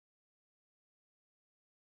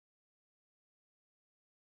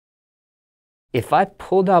If I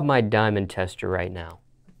pulled out my diamond tester right now,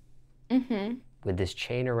 Mm-hmm. would this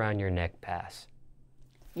chain around your neck pass?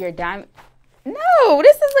 Your diamond? No,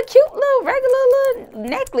 this is a cute little regular little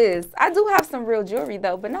necklace. I do have some real jewelry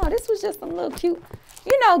though, but no, this was just some little cute.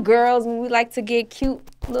 You know, girls when we like to get cute,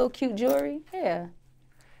 little cute jewelry. Yeah.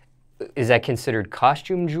 Is that considered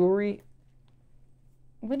costume jewelry?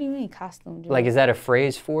 What do you mean costume jewelry? Like, is that a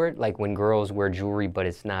phrase for it? Like when girls wear jewelry, but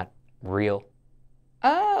it's not real?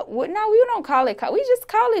 Well, no, we don't call it. We just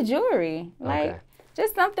call it jewelry. Like, Okay.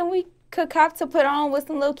 just something we could cop to put on with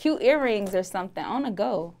some little cute earrings or something on the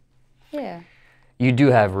go. Yeah. You do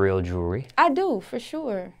have real jewelry. I do, for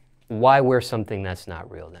sure. Why wear something that's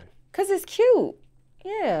not real then? Cause it's cute.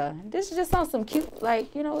 Yeah. This is just on some cute,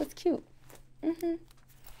 like, you know, it's cute. Mm-hmm.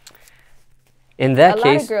 In that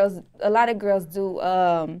case, a lot of girls do.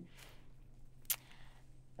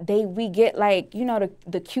 We get like, you know,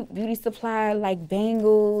 the cute beauty supply, like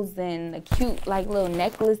bangles and the cute like little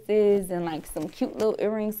necklaces and like some cute little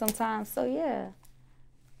earrings sometimes. So yeah,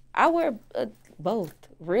 I wear both,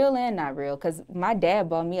 real and not real, because my dad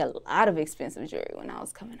bought me a lot of expensive jewelry when I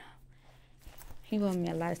was coming up. He bought me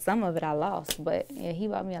a lot. Some of it I lost, but yeah, he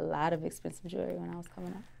bought me a lot of expensive jewelry when I was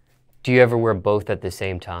coming up. do you ever wear both at the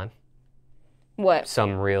same time? What?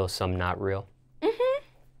 Some real, some not real? Mm-hmm.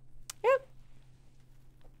 Yep.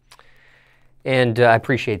 And I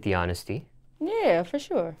appreciate the honesty. Yeah, for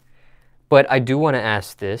sure. But I do want to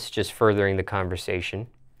ask this, just furthering the conversation.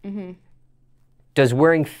 Mm-hmm. Does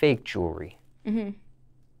wearing fake jewelry Mm-hmm.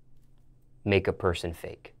 make a person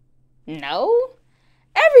fake? No.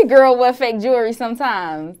 Every girl wear fake jewelry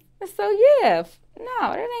sometimes. So yeah, no,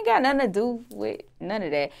 that ain't got nothing to do with none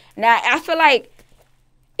of that. Now, I feel like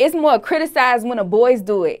it's more criticized when the boys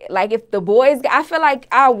do it. Like if the boys, I feel like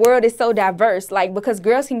our world is so diverse. Like because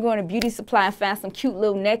girls can go in a beauty supply and find some cute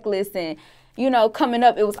little necklace and, you know, coming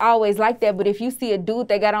up, it was always like that. But if you see a dude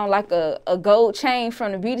that got on like a gold chain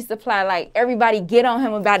from the beauty supply, like everybody get on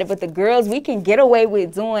him about it. But the girls, we can get away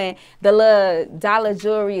with doing the little dollar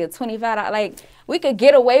jewelry or $25. Like we could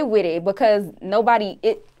get away with it because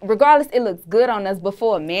regardless, it looks good on us. But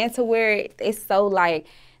for a man to wear it, it's so like,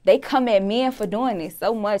 they come at men for doing it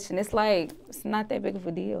so much. And it's like, it's not that big of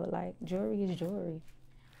a deal. Like jewelry is jewelry.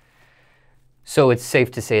 So it's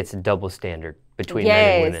safe to say it's a double standard between men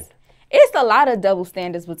and women. It's a lot of double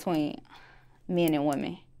standards between men and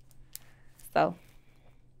women. So.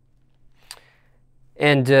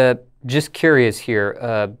 And just curious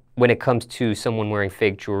here, when it comes to someone wearing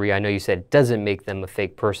fake jewelry, I know you said it doesn't make them a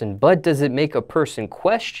fake person, but does it make a person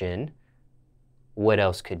question what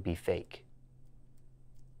else could be fake?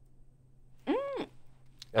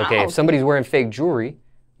 Okay, if somebody's wearing fake jewelry,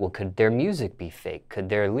 well, could their music be fake? Could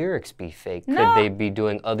their lyrics be fake? No. Could they be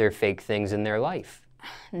doing other fake things in their life?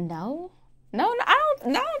 No, I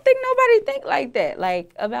don't think nobody think like that,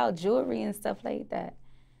 like about jewelry and stuff like that.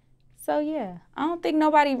 So yeah, I don't think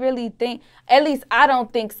nobody really think, at least I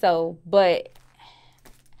don't think so, but,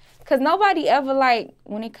 cause nobody ever like,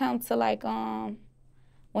 when it comes to like,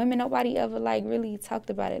 women, nobody ever like really talked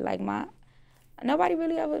about it. Like nobody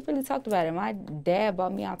really ever really talked about it. My dad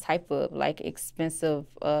bought me all type of like expensive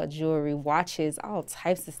jewelry, watches, all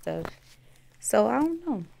types of stuff. So I don't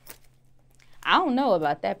know. I don't know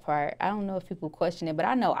about that part. I don't know if people question it, but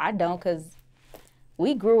I know I don't because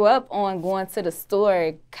we grew up on going to the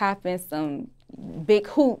store, copping some big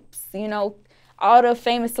hoops. You know, all the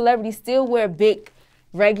famous celebrities still wear big,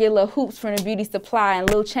 regular hoops from the beauty supply and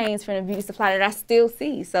little chains from the beauty supply that I still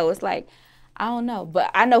see. So it's like, I don't know.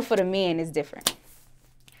 But I know for the men, it's different.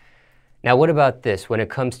 Now, what about this? When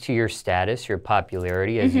it comes to your status, your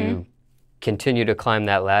popularity, as you continue to climb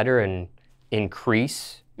that ladder and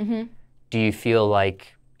increase, do you feel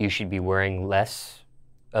like you should be wearing less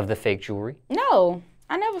of the fake jewelry? No,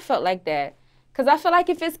 I never felt like that. Because I feel like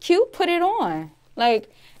if it's cute, put it on. Like,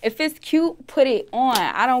 if it's cute, put it on.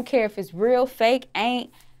 I don't care if it's real, fake, ain't.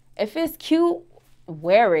 If it's cute,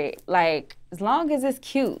 wear it. Like, as long as it's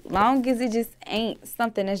cute, long as it just ain't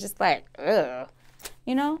something that's just like, ugh.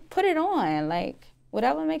 You know, put it on. Like,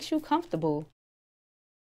 whatever makes you comfortable.